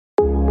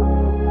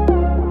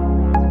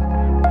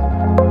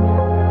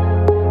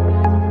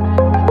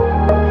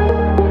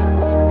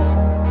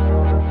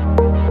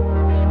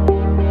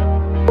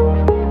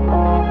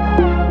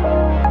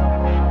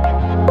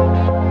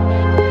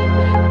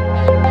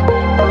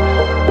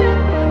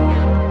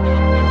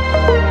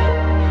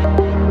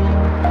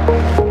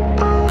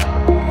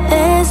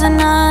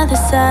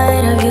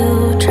inside of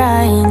you,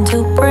 trying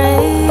to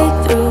break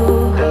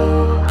through,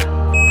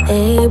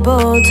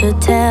 able to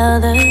tell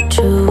the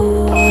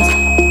truth.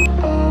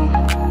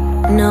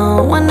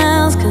 No one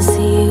else can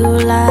see you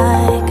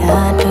like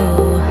I do.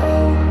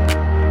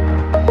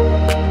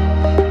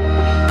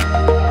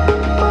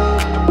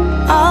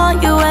 All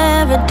you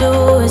ever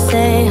do is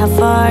say how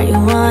far you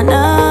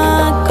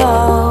wanna go.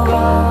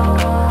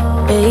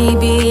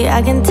 Baby,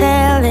 I can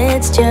tell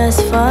it's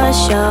just for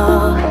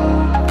show.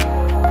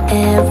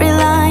 Every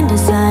line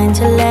designed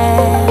to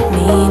let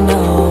me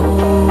know.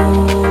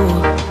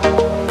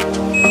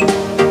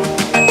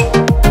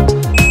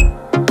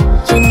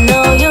 You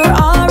know you're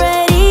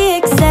already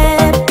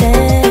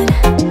accepted.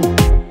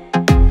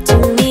 To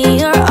me,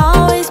 you're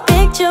always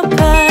picture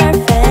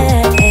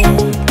perfect.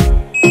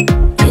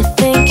 You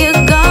think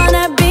you're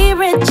gonna be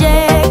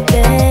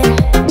rejected.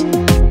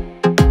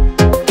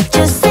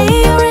 Just say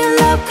you're in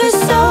love, 'cause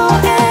so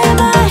am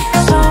I.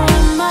 So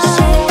am I.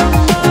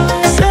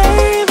 Say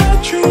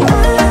that you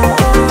are.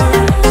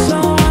 So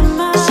am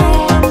I. Say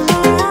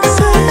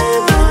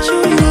that you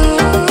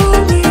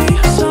love me.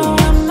 So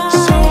am I.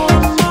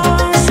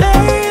 Say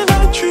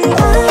that you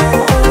are.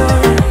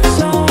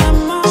 So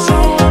am I.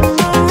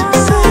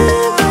 Say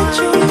that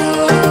you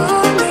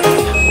love me.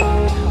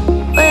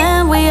 When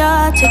we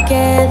are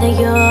together,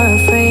 you're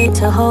afraid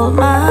to hold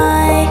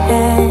my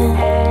hand,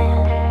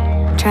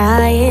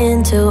 trying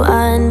to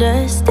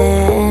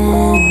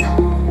understand.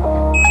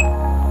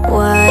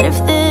 What if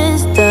this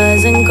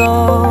doesn't go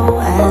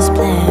as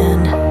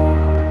planned?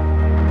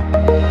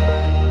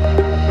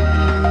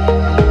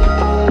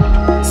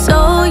 So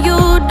you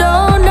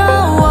don't know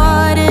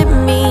what it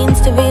means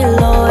to be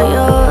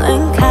loyal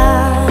and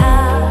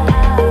kind.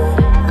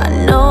 I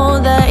know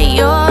that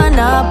you're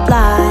not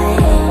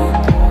blind.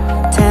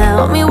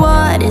 Tell me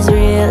what is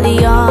really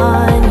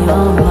on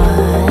your mind.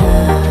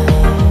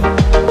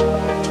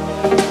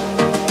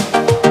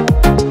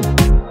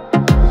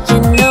 You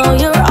know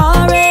you're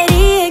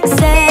already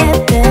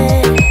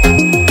accepted.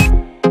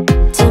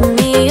 To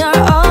me,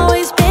 you're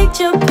always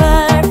picture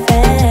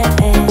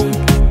perfect.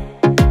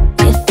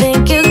 You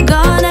think you're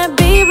gonna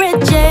be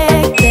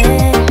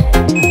rejected.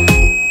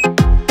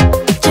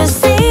 Just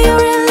say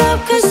you're in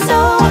love, 'cause so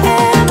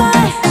am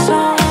I. So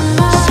am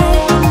I.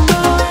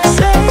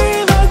 Say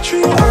that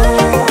you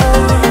are.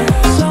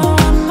 So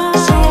am I.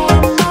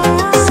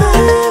 Say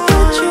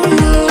that you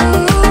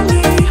love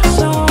me.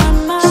 So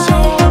am I.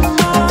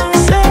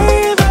 Say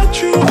that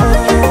you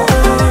are.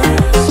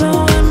 So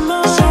am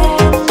I.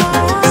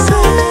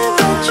 Say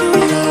that you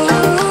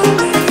love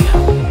me.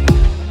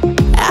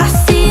 I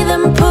see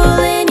them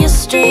pulling your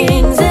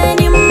strings, and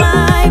you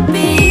might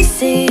be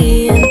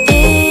seeing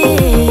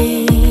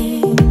things.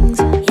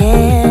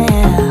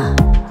 Yeah,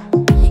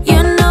 you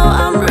know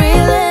I'm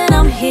real and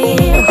I'm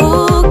here. Who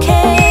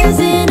cares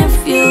in a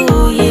few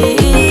years?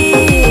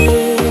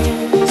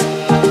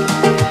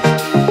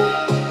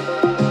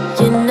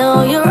 You know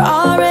you're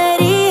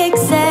already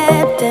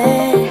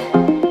accepted.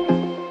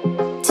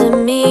 To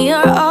me,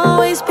 you're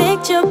always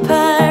picture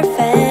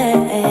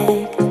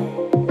perfect.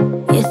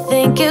 You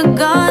think you're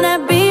gonna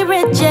be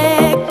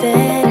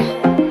rejected.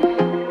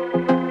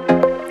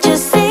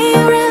 Just say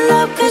you're in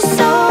love, 'cause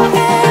so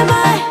am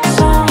I.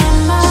 So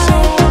am I.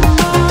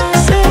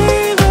 Say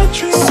that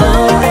you are. So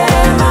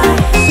am I.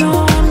 So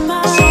am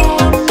I.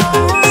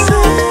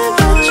 Say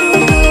that you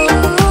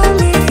love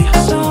me.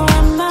 So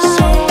am I.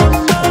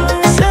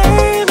 Say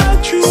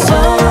that you are. So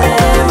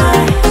am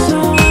I. So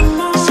am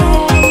I.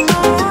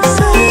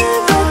 Say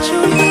that you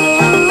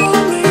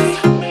love me.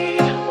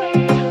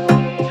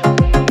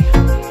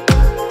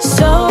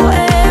 So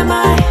am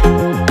I.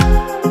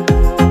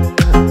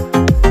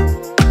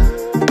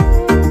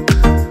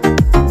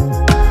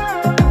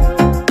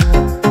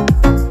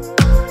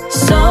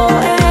 So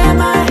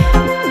am I.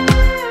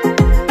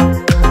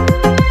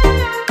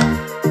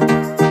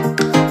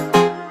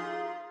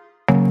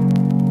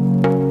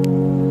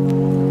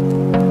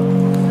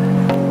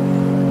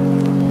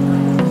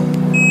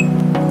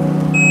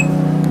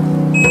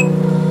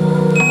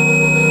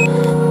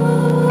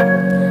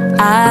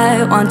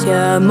 I want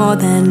you more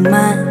than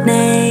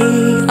money.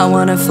 I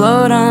wanna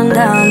float on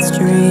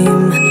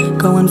downstream,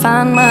 go and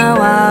find my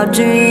wild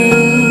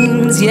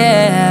dreams,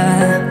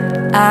 yeah.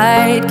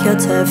 I'd kill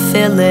to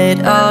feel it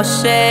all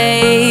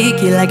shake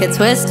you like a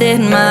twisted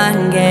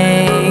mind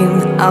game.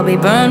 I'll be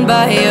burned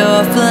by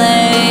your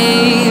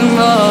flame,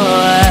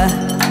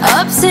 oh.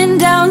 Ups and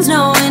downs,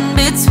 no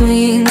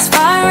in-betweens.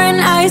 Fire and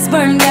ice,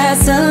 burn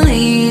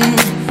gasoline.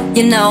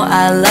 You know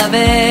I love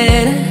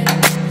it.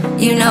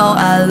 You know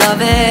I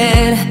love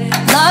it.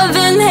 Love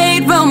and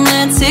hate,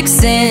 romantic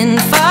sin.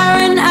 Fire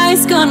and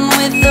ice, gone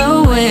with the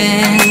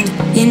wind.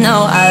 You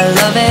know I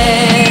love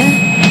it.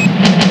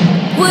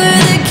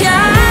 We're the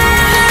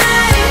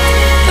kind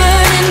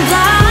burning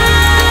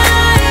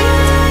blind.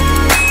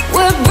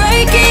 We're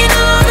breaking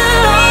all the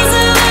laws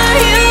of our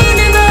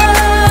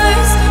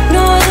universe.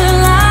 Northern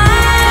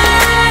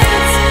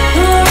lights,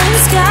 northern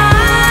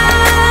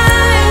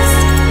skies.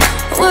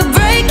 We're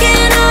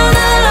breaking all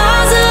the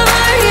laws of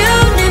our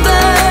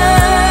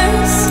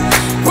universe.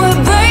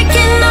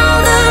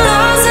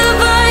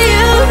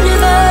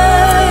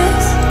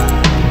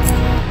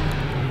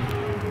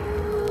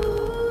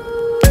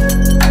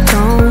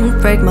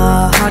 break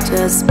my heart,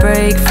 just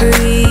break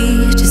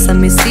free. Just let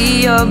me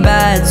see your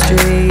bad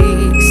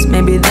streaks.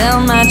 Maybe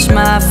they'll match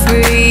my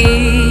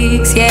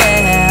freaks,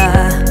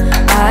 yeah.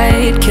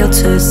 I'd kill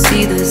to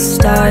see the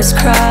stars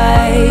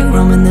cry,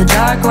 roam in the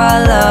dark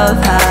while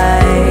love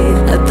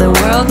hide. Let the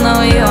world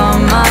know you're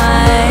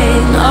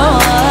mine.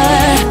 Oh,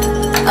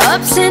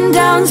 ups and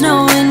downs,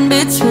 no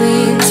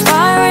in-betweens.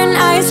 Fire and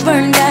ice,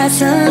 burn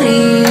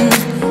gasoline.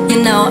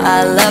 You know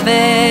I love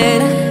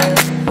it.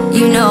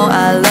 You know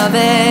I love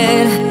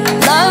it.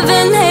 Love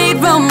and hate,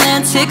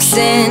 romantic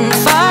sin.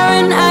 Fire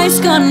and ice,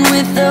 gone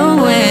with the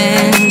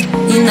wind.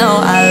 You know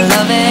I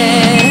love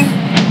it.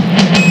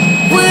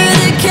 We're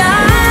the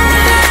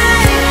kind,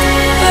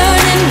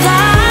 burning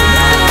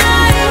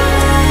blind.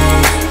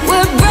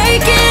 We're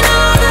breaking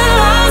all the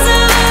laws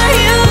of our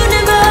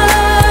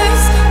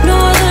universe.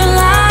 Northern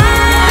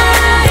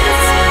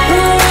lights,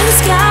 roaring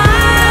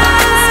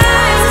skies.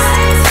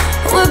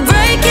 We're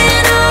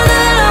breaking all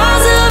the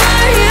laws of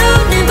our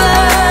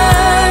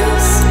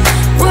universe.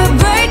 We're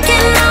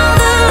breaking all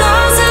the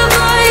laws of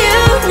our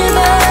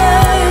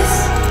universe.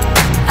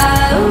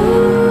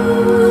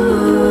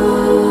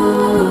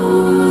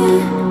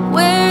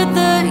 We're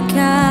the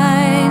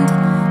kind,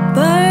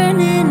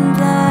 burning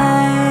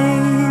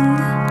blind.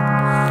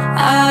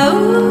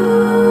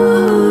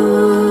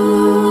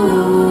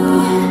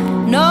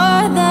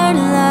 Northern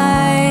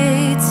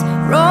lights,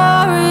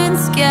 roaring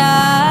skies.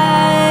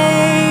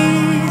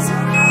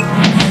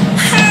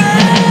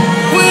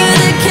 We're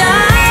the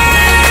kind,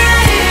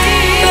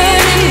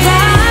 burning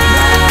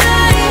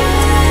blind.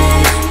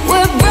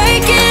 We're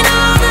breaking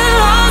all the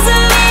laws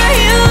of our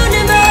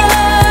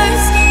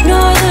universe.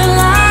 Northern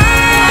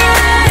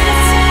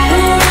lights,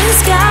 roaring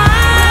skies.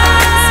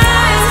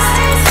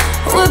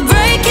 We're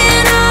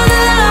breaking all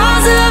the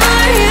laws of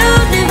our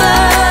universe.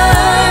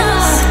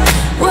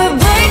 We're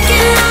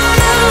breaking all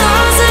the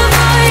laws of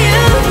our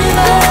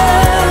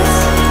universe.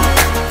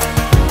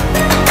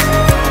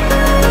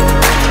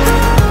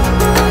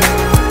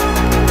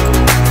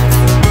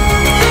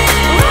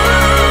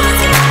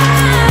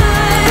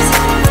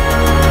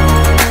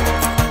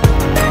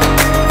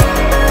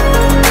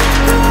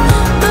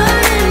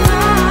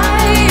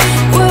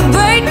 We're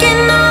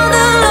breaking all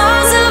the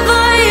laws of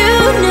our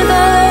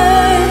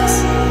universe.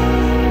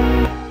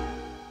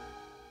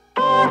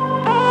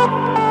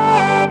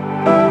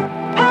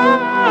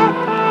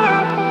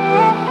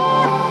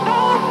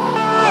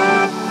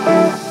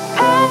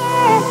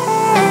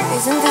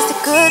 Isn't this a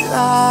good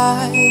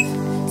life?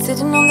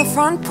 Sitting on the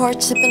front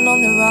porch, sipping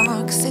on the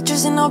rocks.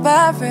 Citrus in our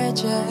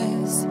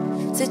beverages.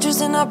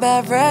 Citrus in our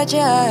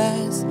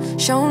beverages.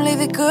 Show only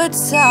the good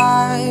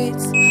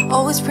sides.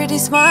 Always pretty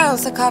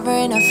smiles are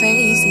covering our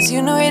faces.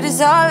 You know it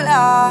is all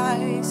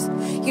lies.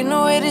 You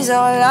know it is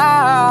all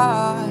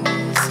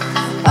lies.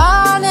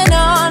 On and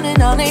on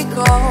and on it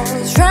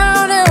goes.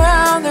 Round and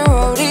round the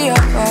rodeo.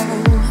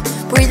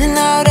 Breathing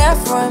out air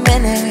for a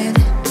minute.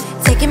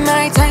 Taking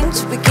my time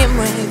to begin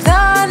with.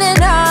 On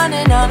and on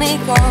and on it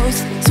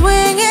goes.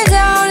 Swinging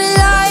down in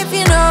life,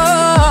 you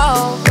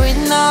know.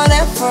 Breathing out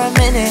air for a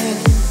minute.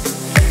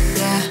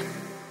 Yeah.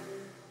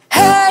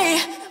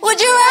 Hey, would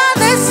you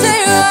rather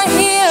stay right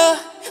here?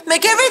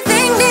 Make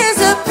everything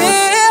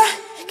disappear.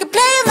 Can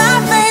play my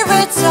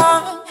favorite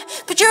song.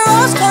 Put your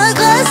rose-colored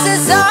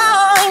glasses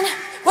on.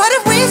 What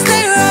if we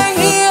stay right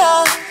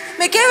here?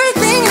 Make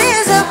everything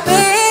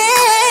disappear.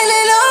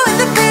 Lay low in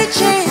the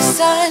beaching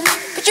sun.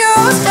 Put your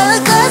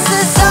rose-colored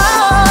glasses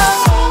on.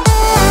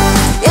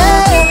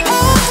 Yeah.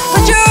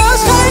 Put your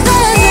rose-colored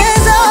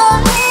glasses on.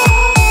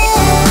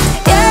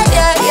 Yeah,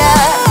 yeah,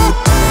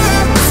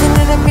 yeah. Isn't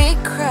it a big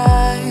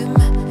crime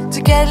to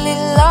get a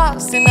little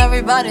lost in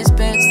everybody's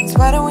business?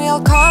 Why don't we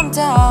all calm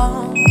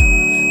down?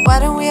 Why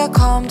don't we all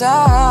calm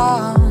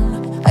down?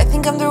 I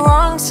think I'm the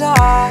wrong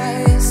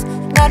size.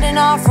 Not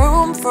enough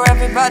room for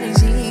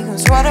everybody's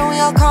egos. Why don't we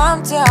all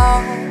calm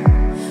down?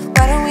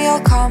 Why don't we all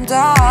calm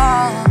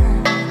down?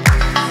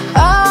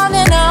 On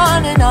and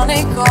on and on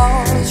it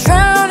goes.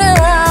 Round and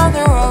round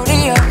the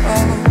rodeo.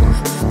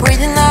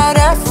 Breathing out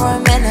air for a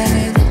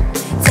minute.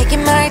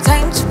 Taking my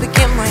time to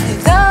begin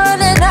with. On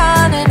and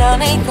on and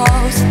on it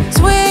goes.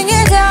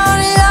 Swinging down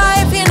in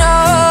life, you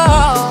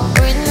know.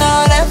 Breathing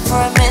out air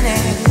for a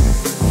minute.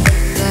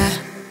 Yeah.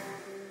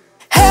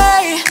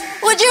 Hey,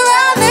 would you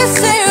rather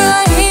stay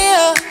right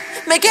here?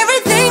 Make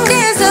everything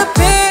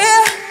disappear.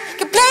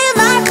 Can play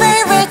my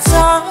favorite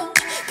song.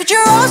 Put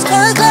your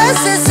rose-colored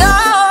glasses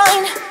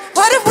on.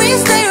 What if we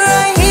stay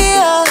right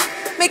here?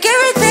 Make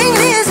everything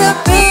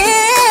disappear.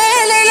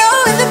 Lay low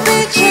in the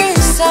beaching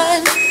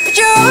sun. Put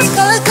your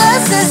rose-colored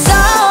glasses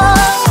on.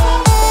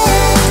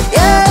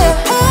 Yeah.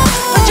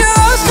 Put your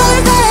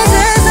rose-colored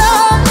glasses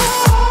on.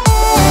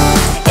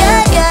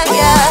 Yeah, yeah,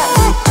 yeah.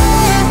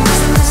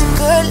 Isn't this a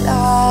good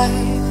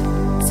life?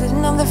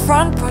 Sitting on the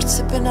front porch,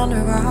 sipping on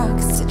the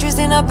rocks. Citrus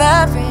in our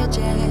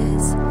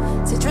beverages.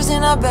 Citrus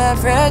in our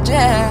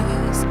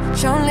beverages.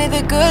 Show only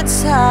the good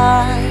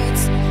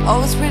sides.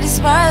 Always pretty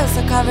smiles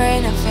are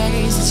covering our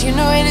faces. You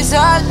know it is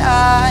all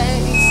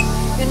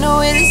lies. You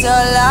know it is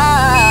all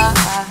lies.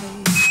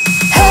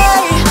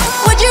 Hey,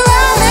 would you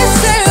rather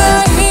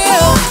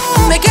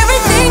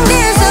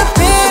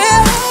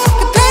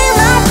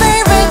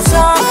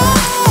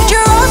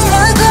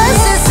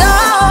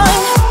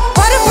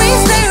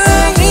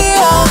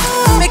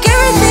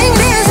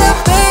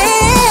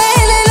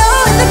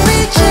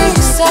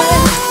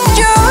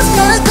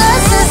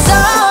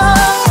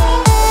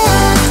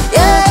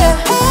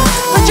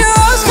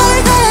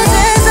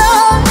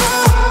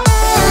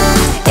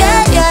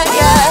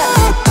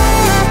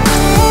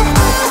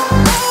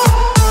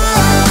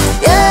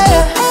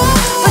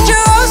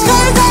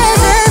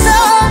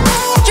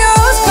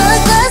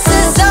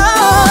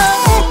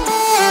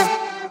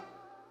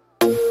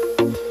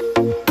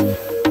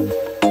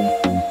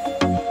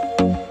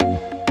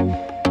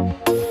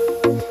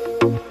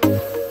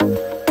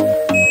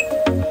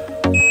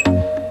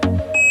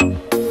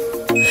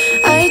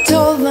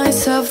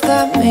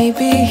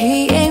maybe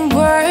he ain't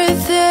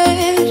worth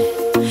it.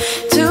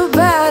 Too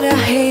bad I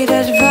hate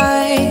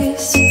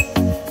advice,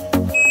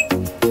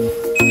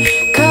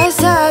 'cause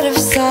out of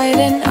sight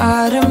and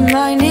out of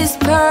mind is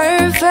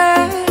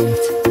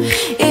perfect.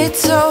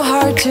 It's so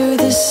hard to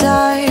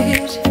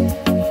decide.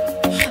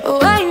 Oh,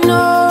 I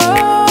know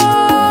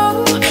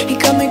he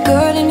got me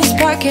good in his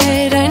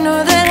pocket. I know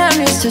that I'm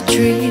just a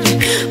treat.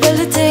 Well,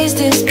 the taste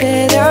is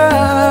bitter.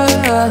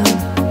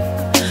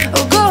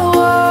 Oh, go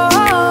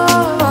on,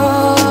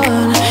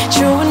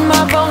 chewing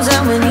my bones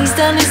out when he's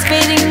done and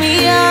spitting me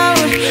out.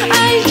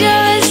 I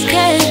just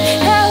can't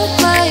help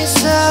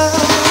myself.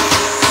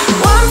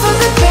 One for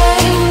the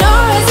pain, no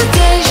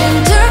hesitation.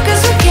 Took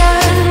us we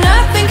can,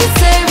 nothing can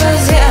save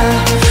us, yeah.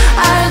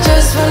 I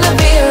just wanna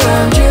be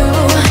around you.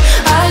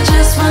 I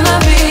just wanna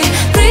be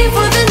free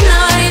for the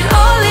night.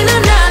 All in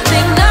or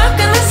nothing, not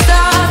gonna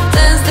stop.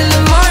 Dance till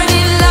the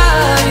morning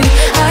light.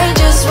 I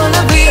just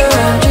wanna be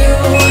around you.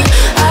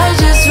 I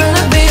just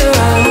wanna be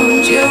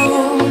around you.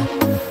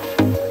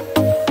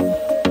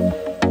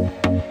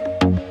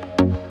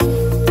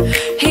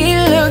 He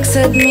looks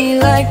at me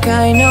like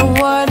I know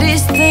what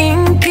he's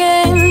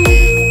thinking,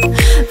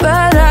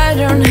 but I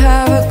don't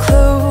have a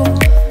clue.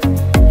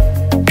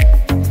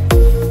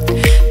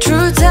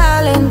 True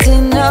talent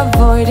in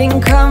avoiding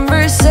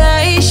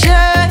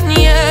conversation,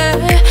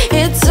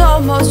 yeah. It's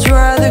almost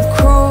rather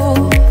cruel.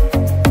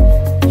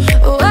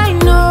 Oh, I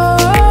know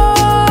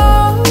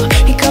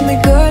he got me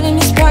good in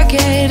his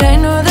pocket. I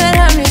know that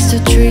I'm just a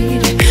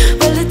treat.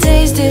 Well, the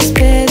taste is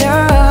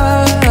bitter.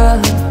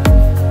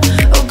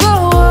 Oh, go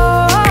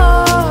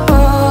on,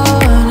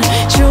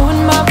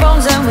 chewing my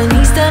bones out when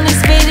he's done and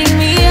spitting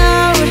me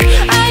out.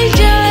 I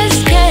just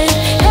can't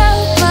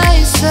help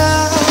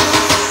myself.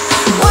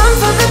 One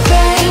for the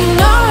pain,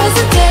 no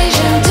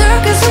hesitation.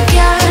 Took us we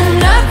can,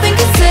 nothing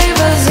can save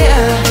us,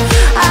 yeah.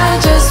 I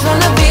just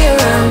wanna be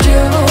around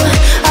you.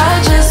 I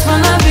just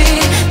wanna be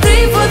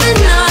free for the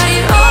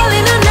night. All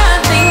in or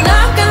nothing,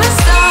 not gonna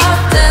stop.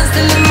 Dance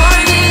till the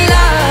morning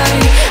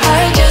light.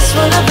 I just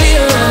wanna be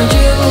around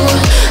you.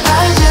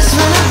 I just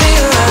wanna be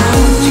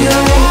around you.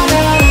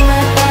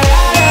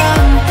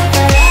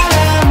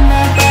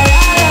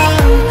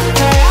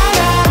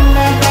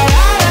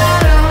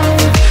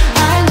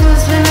 I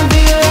just wanna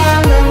be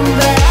around you.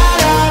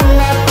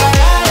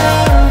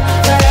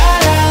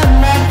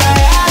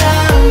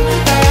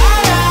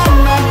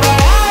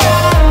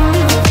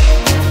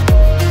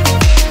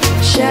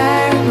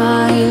 Share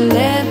my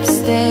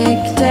lipstick,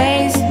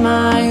 taste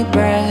my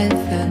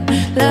breath, and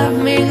love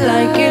me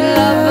like you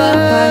love a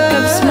pack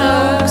of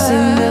smokes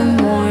in the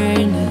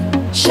morning.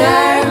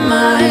 Share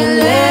my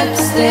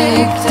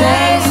lipstick,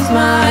 taste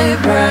my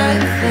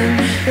breath, and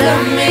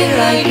love me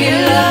like you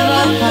love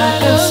a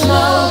pack of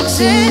smokes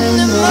in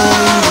the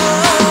morning.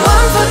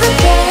 One for the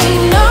pain,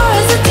 no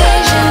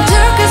hesitation.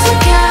 Took us we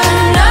can,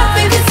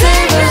 nothing can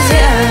save us,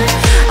 yeah.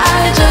 I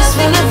just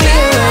wanna be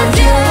around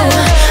you.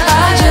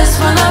 I just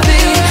wanna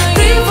be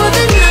free for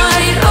the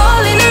night.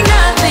 All in or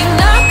nothing,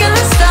 not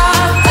gonna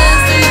stop.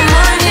 Dance till the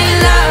morning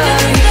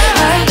light.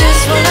 I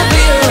just wanna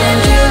be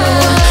around you.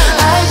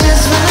 I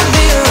just wanna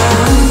be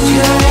around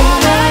you.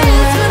 I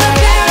just wanna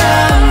be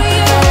around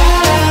you.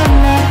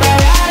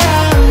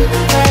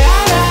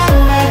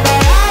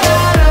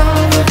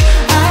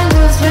 I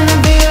just wanna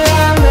be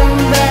around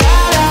you.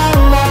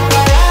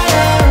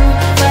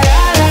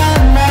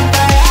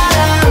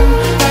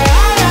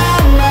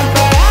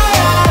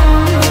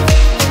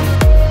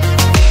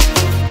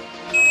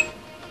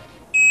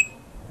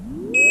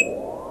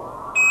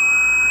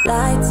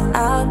 Lights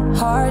out,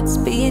 heart's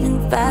beating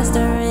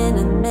faster in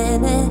a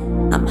minute.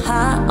 I'm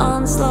high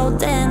on slow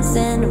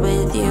dancing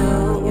with you.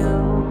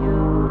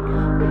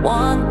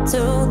 1,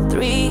 2,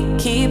 3,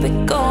 keep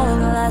it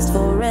going, last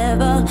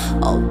forever.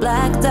 All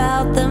blacked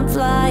out, then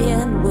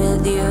flying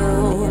with you.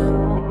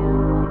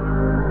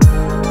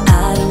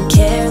 I don't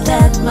care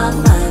that my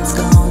mind's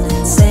gone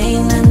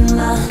insane and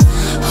my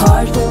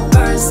heart will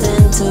burst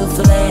into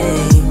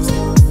flames.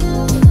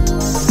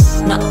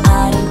 No,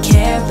 I don't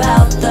care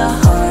about the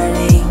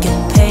heartache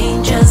and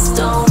pain. Just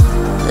don't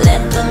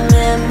let the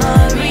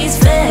memories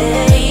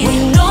fade. We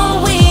know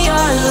we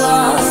are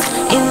lost,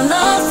 in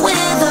love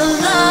with the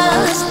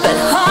lust, but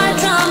heart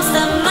trumps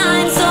the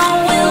mind, so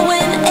we'll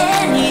win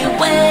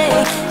anyway.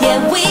 Yeah,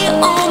 we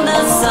own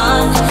the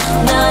sun,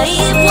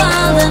 naive,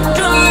 wild and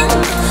drunk.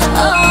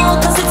 Oh,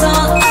 'cause it's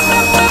all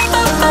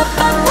up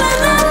when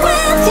I'm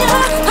with you.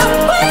 I'm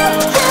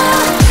with you.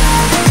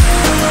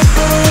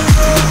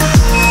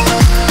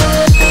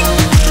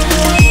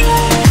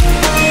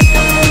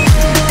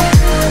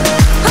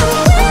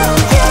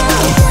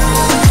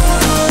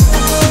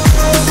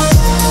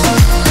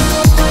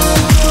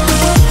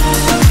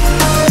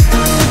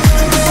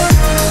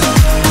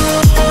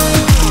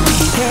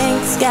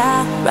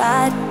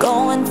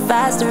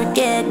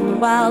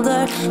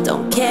 wilder.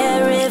 Don't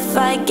care if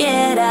I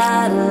get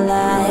out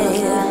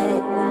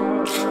alive.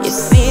 You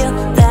feel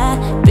that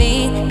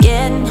beat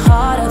getting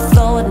harder,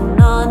 floating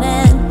on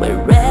it.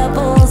 We're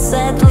rebels,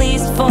 at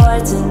least for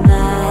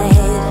tonight.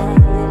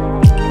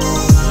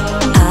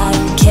 I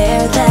don't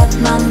care that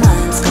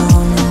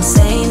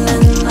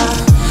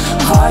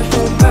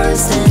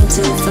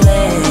into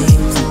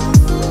flames.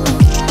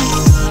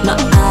 No,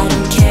 I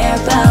don't care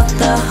about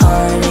the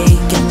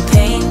heartache and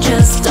pain.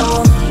 Just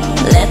don't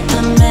let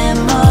the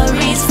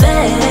memories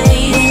fade.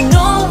 We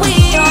know we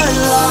are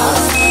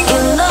lost,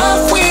 in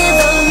love with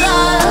the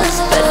lost,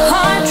 but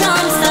heart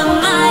trumps the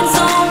mind,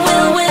 so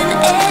we'll win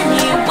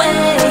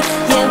anyway.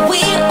 Yeah,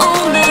 we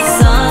own the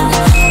sun,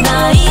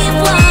 naive,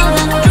 wild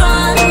and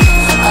drunk.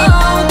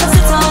 Oh, 'cause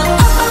it's all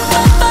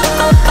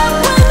up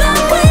when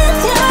I'm with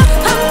you,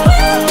 I'm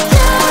with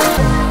you.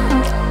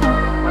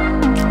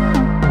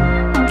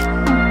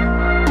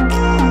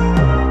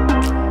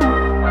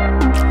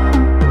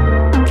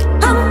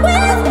 I'm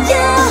with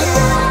you.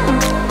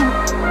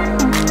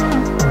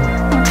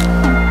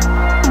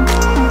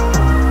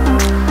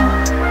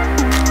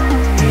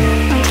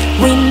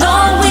 We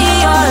know we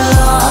are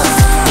lost,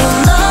 in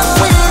love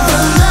with the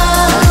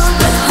lust,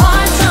 but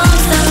heart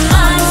trumps the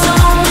mind, so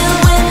we'll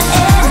win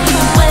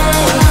anyway.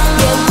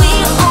 Yeah, we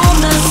own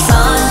the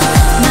sun,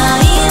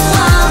 naive,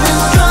 wild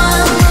and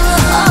drunk.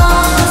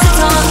 Oh, 'cause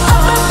it's all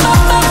up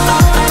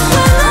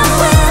when I'm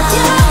with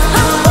you,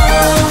 I'm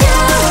with you.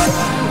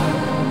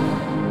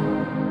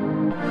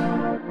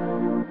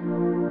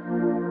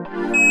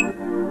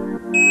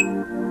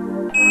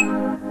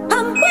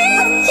 I'm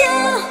with you.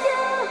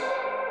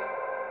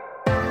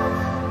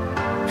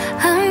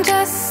 I'm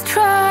just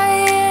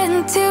trying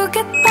to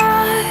get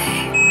by.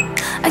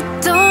 I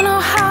don't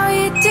know how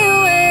you do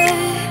it.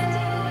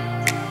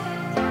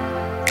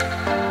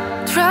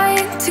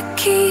 Trying to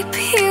keep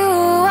you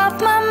off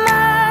my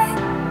mind.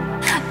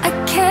 I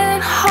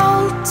can't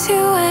hold to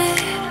it.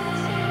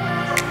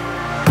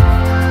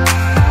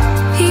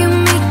 You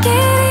make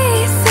it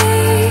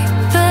easy,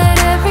 but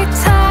every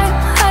time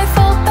I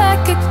fall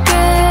back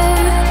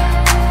again.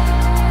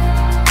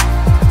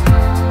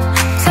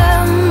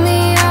 Tell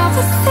me all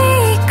the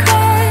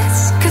secrets,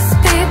 'cause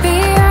baby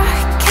I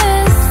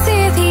can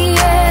see the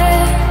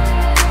end.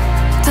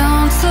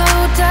 Don't slow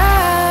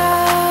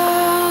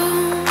down.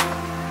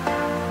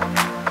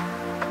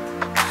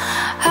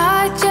 I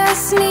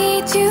just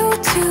need you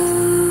to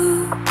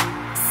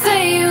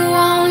say you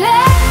won't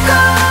let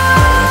go.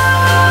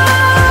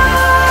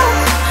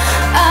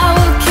 I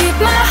will keep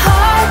my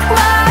heart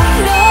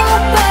wide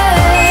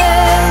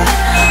open.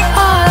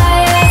 All I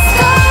ask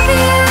of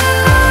you,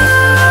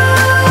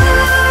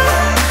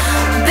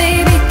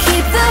 baby,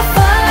 keep the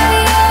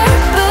fire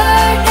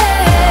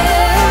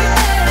burning.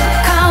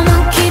 Come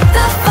on, keep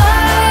the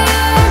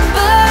fire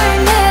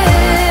burning.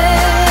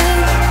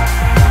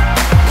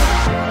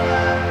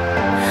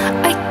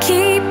 I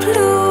keep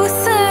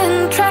losing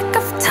track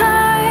of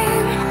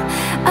time.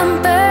 I'm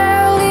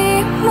barely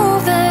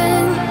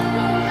moving.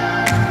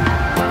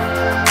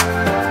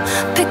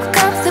 Pick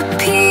up the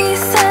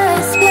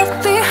pieces left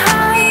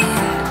behind.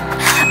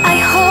 I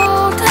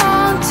hold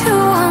on to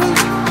 'em.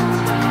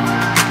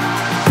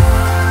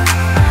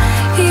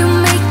 You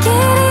make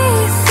it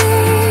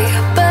easy,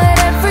 but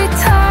every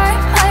time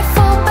I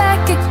fall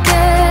back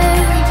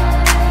again.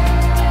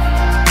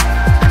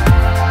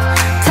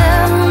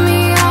 Tell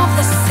me all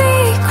the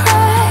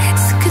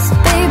secrets, 'cause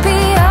baby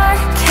I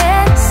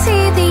can't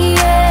see the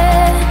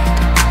end.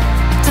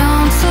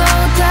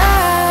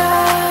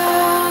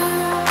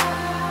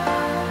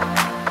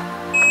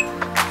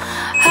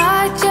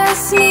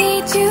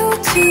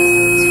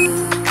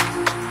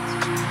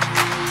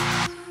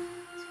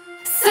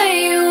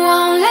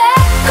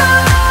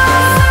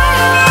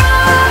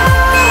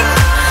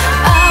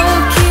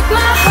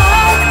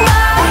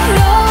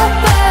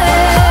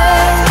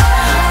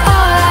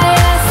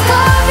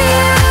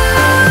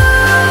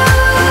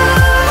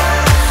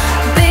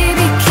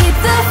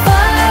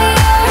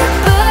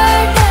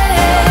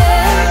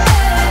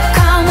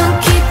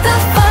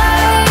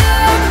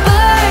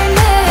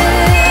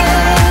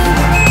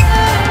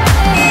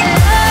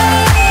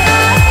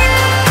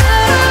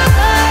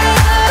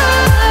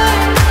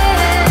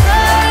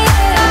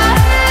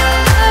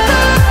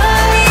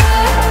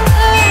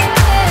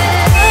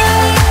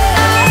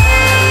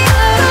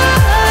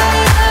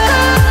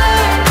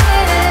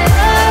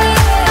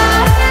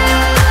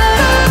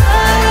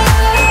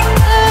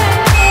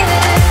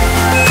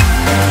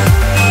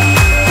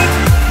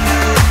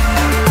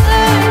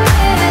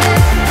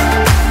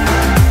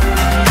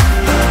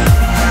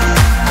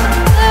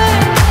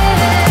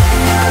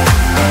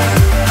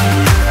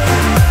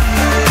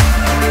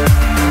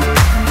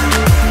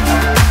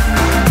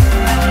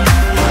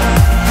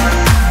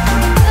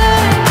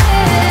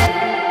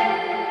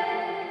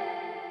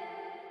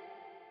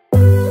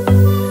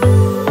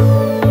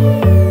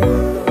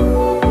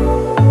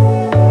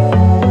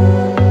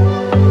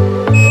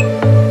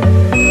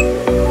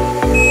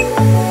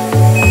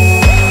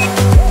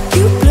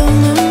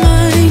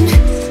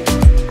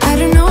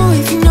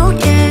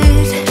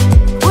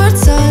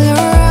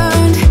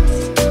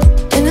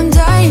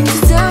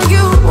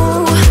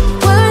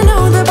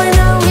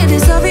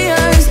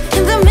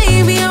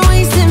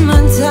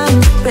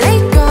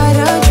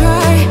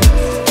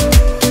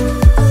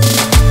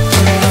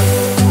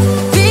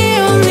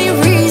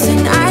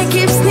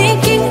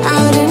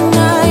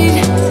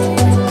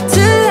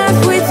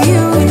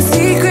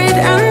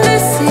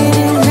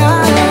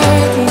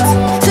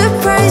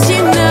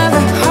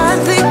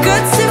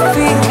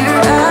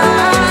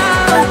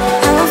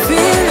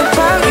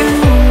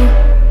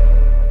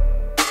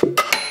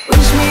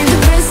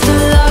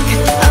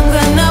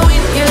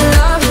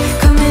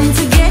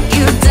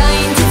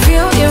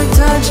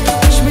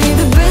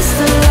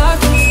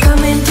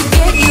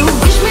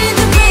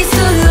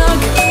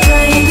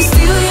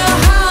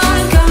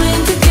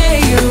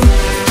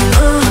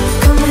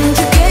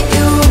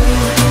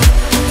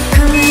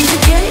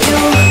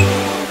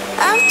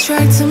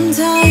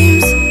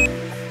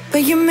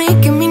 but you're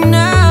making me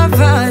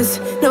nervous.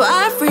 Now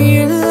I've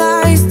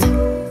realized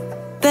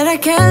that I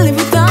can't live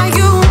without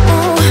you.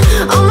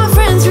 All my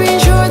friends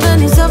reassure that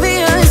it's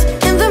obvious,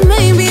 and that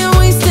maybe I'm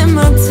wasting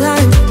my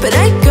time, but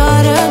I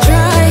gotta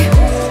try.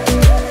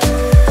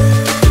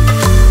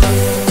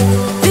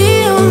 The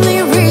only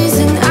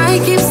reason I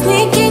keep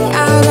sneaking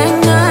out at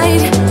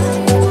night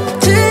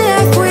to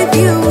laugh with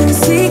you in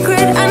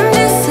secret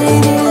under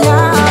city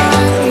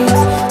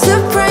lights.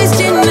 Surprised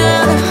you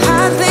never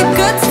had the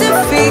guts to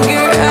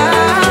figure out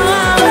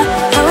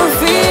how I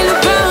feel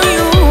about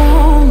you.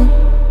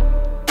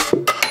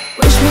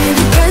 Wish me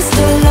the best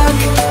of luck,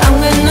 I'm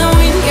gonna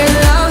win your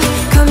love.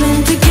 Coming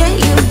to get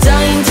you,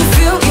 dying to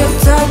feel your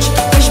touch.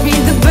 Wish me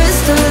the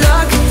best of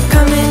luck,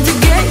 coming to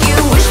get you.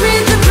 Wish me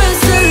the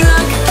best of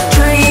luck,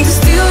 trying to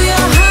steal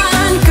your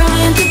hand.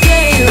 Coming to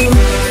get you,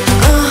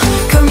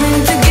 coming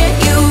to get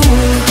you,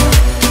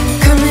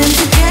 coming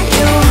to get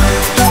you.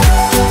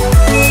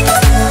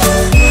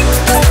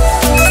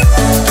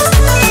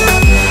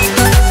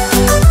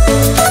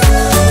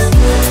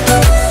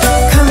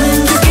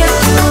 Coming to get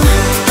you.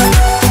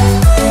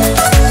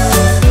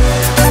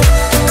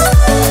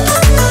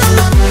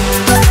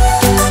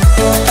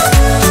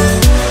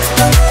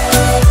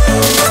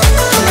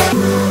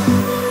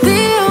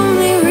 The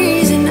only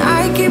reason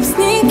I keep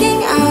sneaking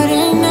out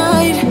at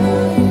night,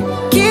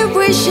 keep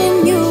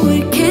wishing you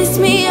would kiss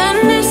me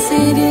under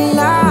city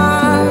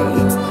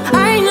lights.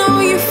 I know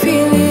you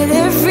feel it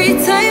every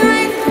time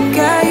I look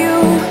at you.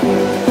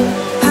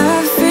 How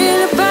I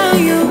feel about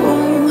you.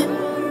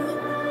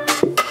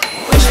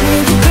 Wish me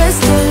the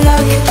best of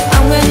luck,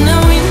 I'm gonna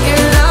win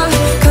your love.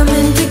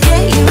 Coming to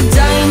get you,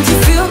 dying to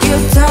feel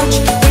your touch.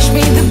 Wish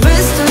me the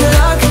best of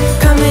luck,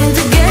 coming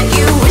to get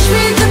you. Wish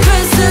me the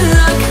best of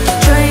luck,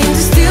 trying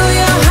to steal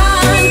your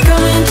hand.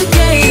 Coming to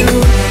get you,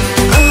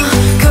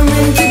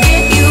 coming to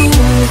get you,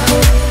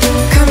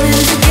 coming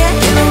to get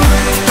you.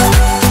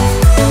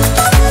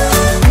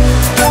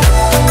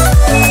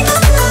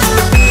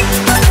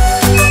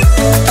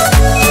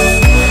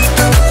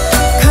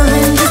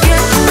 Coming to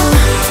get you.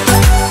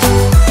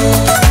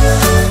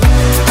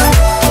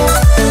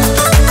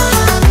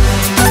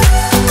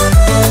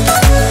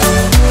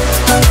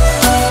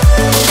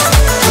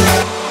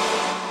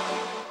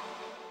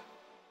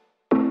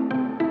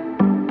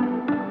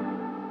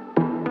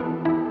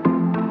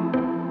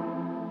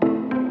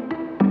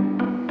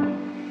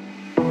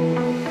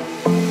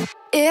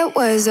 It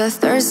was a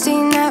Thursday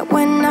night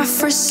when I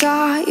first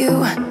saw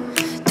you.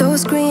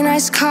 Those green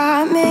eyes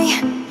caught me.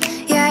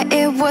 Yeah,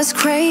 it was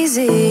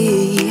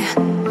crazy.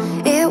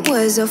 It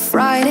was a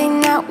Friday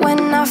night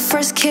when I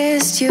first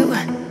kissed you.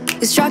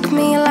 You struck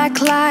me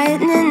like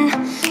lightning.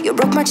 You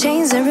broke my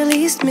chains and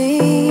released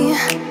me.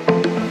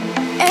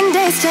 And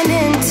days turned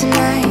into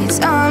nights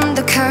on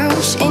the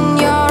couch in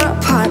your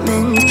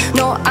apartment.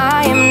 No,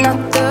 I am not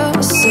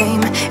the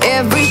same.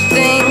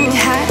 Everything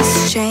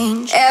has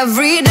changed.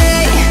 Every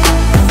day,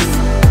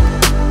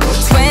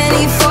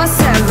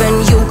 24/7,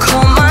 you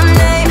call my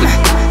name,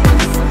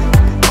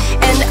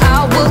 and I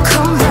will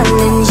come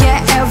running.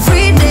 Yeah,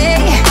 every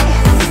day,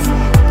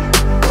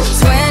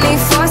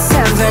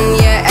 24/7.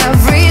 Yeah,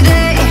 every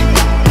day,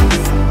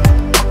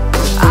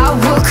 I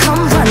will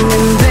come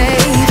running, babe.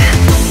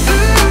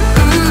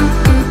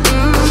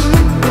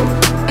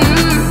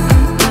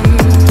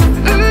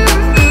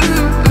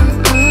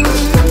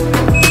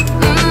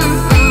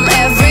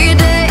 Every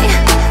day,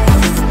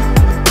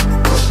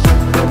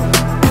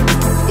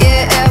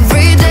 yeah,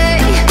 every day,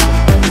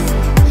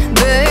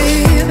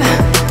 babe.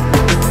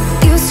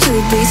 Used to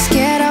be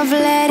scared of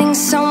letting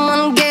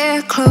someone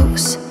get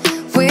close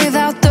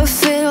without the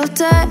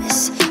filters,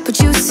 but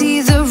you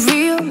see the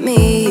real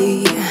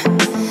me.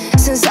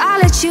 Since I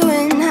let you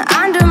in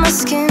under my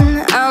skin,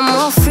 I'm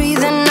more free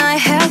than I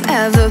have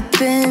ever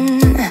been.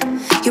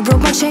 You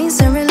broke my chains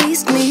and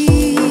released me.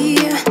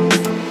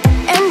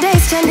 And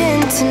days turned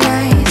into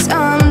nights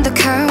on the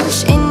couch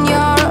in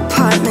your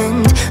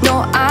apartment. No,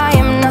 I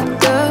am not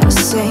the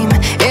same.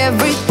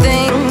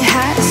 Everything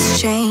has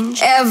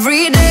changed.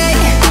 Every day,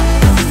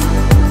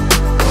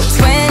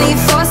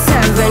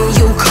 24/7,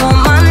 you call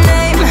my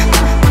name,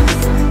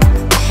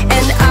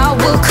 and I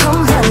will come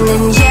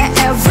running.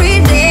 Yeah, every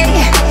day,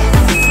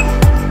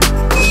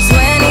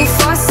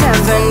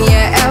 24/7.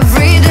 Yeah,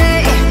 every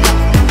day,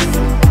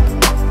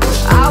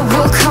 I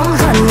will come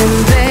running,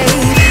 babe.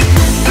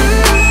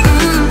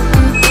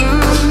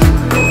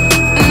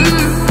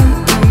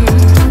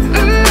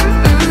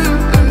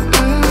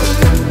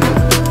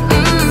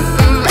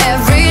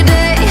 Every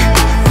day,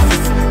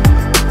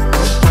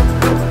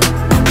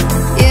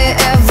 yeah,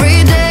 every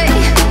day,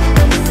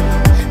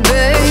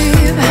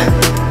 babe.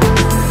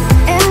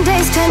 And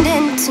days turned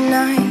into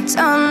nights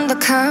on the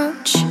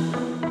couch.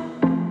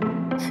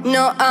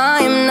 No, I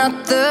am not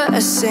the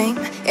same.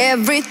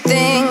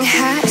 Everything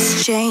has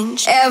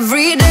changed.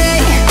 Every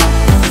day,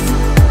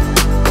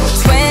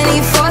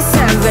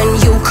 24/7,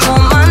 you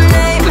call my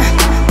name,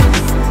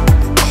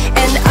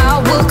 and I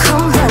will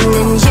come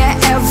running.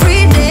 Yeah,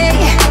 every day,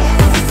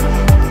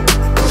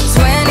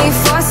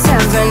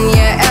 24/7.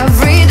 Yeah,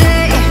 every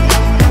day,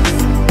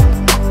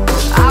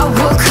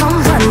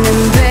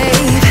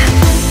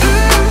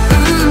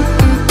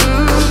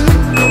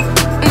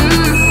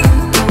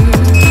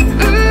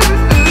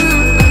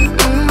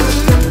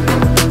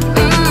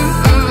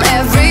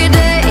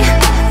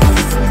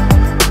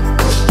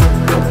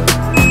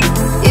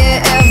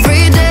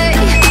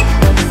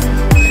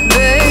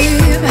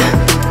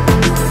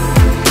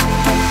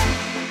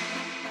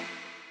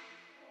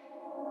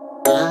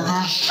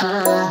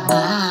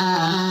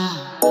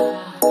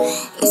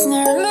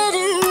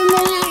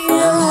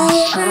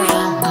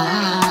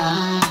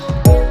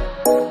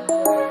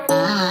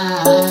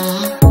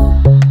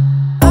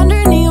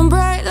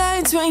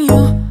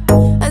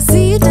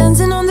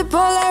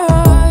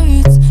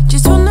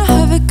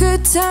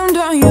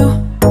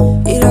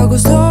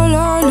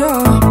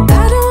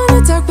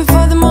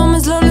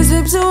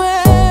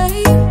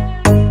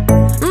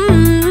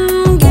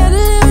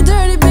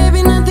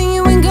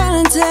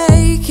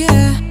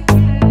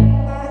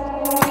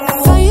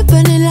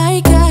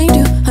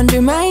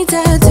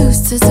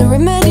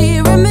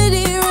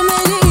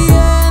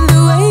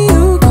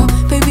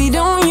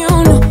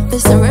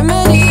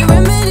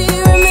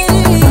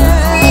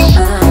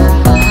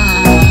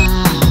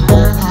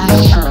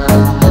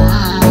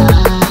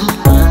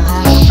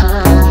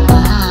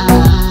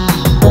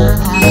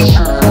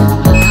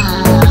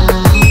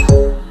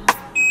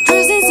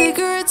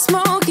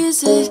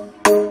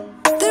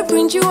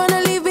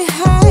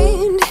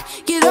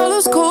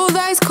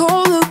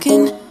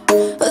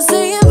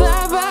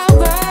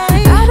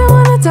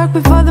 talk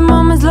before the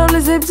moment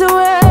slowly slips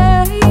away.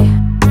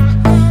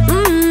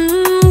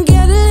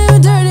 Get a little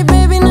dirty,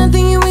 baby,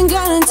 nothing you ain't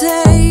gonna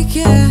take,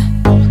 yeah.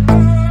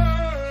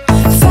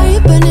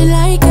 Fire burning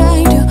like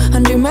I do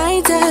under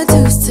my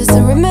tattoos. Just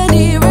a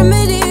remedy,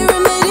 remedy,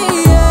 remedy,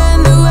 yeah.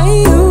 And the way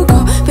you go,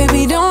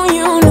 baby, don't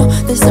you know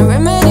there's a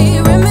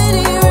remedy,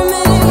 remedy,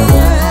 remedy,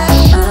 yeah.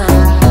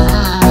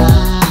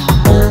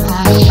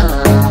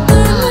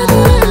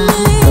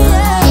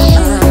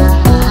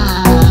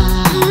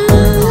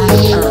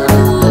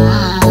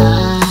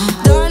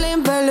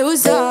 Darling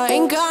Palooza,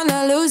 ain't gonna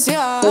lose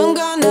ya. I'm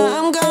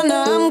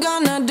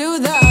gonna do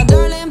that.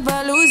 Darling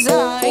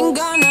Palooza, ain't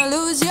gonna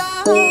lose ya.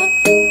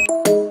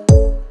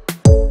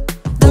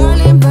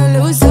 Darling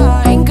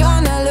Palooza, ain't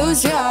gonna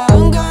lose ya.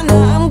 I'm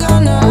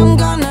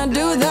gonna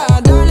do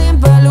that. Darling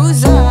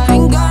Palooza,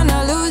 ain't gonna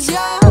lose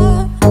ya.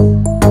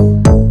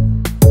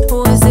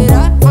 Was it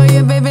hot for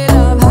you, baby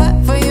love? Hot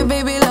for you,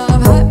 baby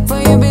love. Hot for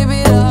you,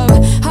 baby love.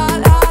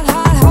 Hot, hot,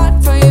 hot, hot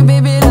for you,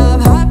 baby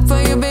love. Hot for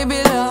you, baby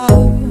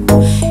love.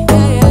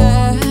 Yeah,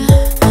 yeah.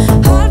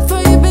 Hot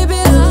for you, baby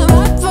love.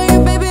 Hot for you,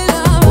 baby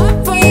love. Hot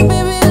for you,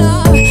 baby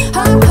love.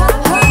 Hot, hot,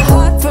 hot,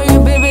 hot for you,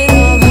 baby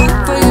love. Hot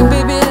for you,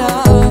 baby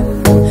love.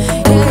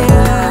 Yeah,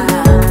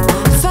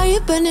 yeah.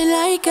 Fire burning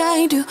like I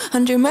do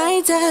under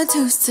my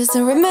tattoos. Just a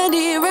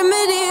remedy,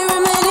 remedy,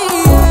 remedy,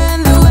 yeah.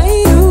 And the way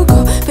you go,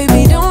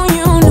 baby, don't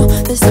you know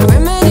there's a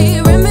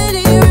remedy,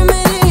 remedy,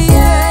 remedy,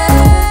 yeah.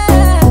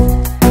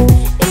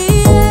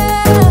 Yeah,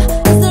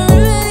 there's a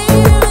remedy,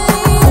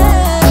 remedy,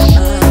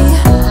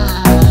 yeah.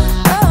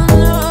 Oh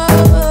no.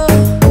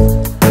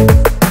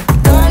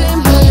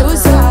 Darling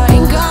Palooza,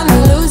 ain't gonna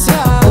lose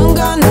ya. I'm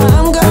gonna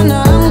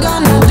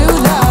do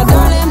that.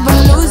 Darling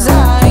Palooza,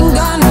 ain't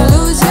gonna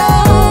lose ya.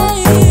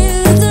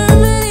 There's a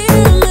remedy,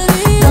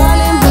 remedy,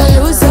 Darling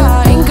Palooza,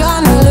 ain't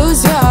gonna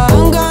lose ya.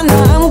 I'm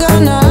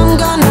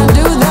gonna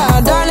do that.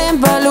 Darling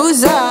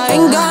Palooza,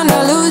 ain't gonna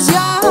lose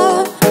ya.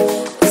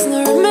 There's no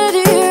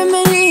remedy,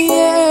 remedy,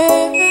 yeah.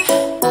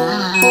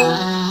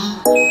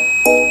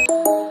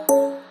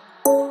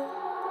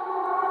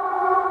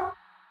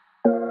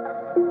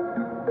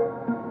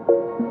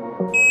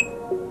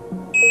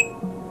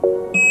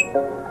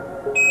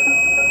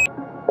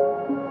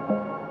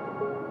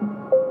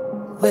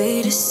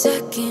 Wait a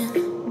second,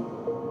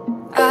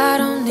 I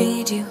don't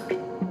need you.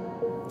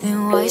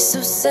 Then why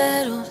so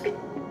settled?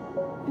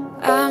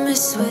 I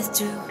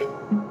withdrew.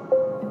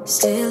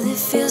 Still it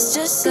feels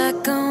just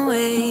like I'm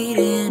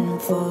waiting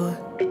for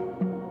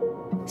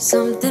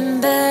something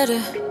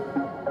better.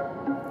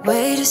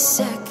 Wait a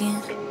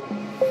second,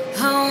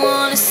 I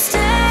wanna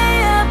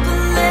stay up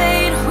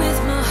late with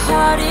my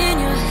heart in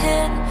your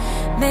head.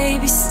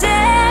 Maybe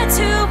stare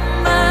too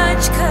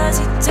much cause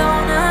you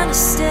don't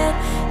understand.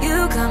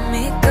 You got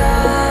me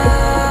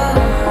gone.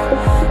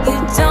 You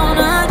don't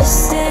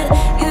understand.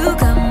 You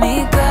got me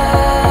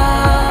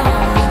gone.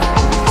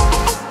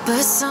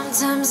 But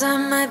sometimes I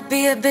might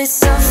be a bit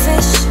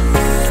selfish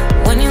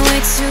when you're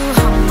way too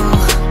humble.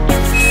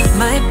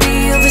 Might be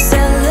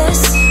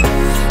overzealous,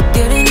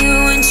 getting you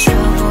in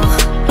trouble.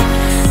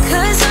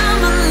 Cause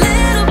I'm a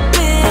little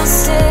bit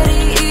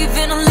unsteady,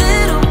 even a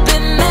little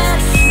bit mad.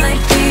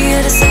 Might be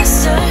a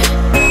disaster.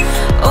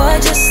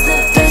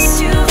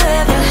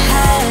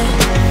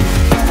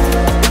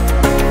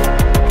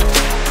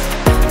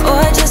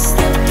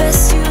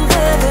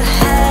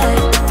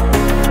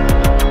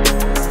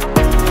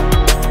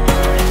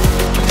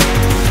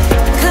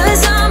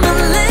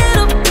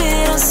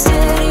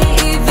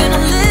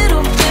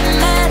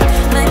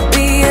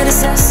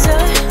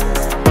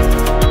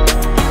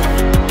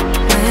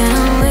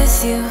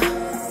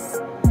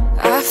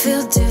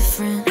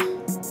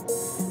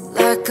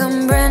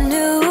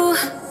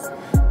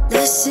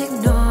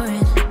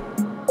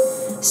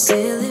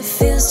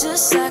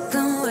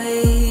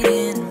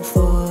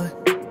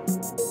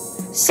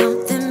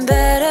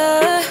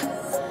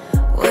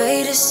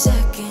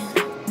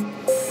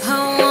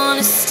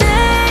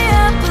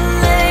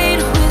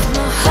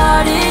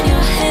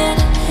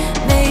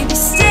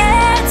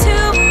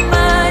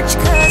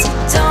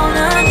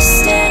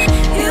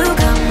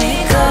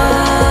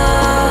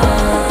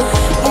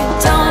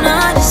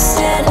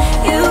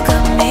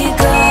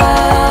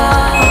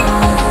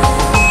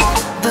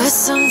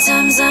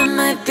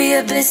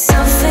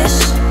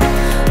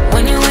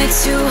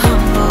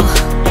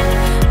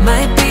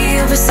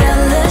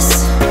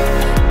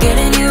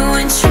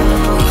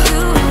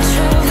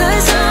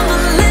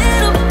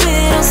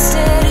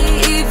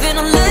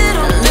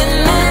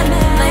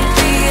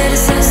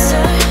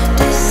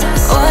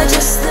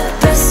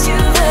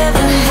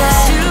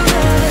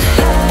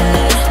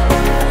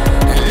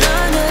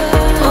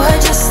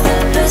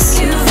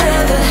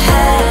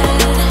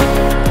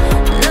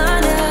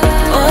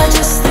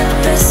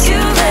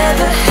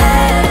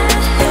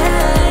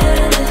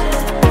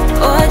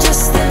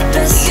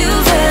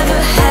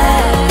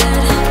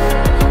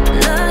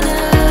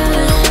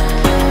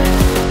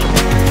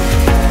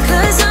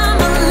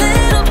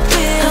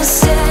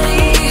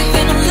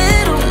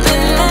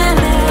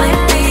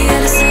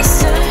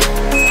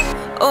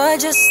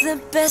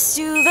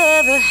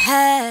 ever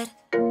had.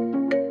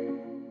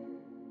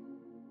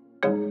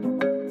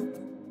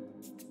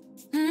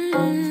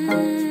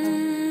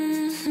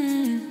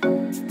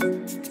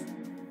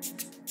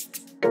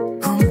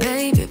 Oh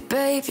baby,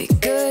 baby,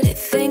 good at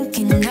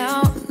thinking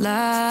out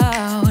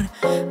loud.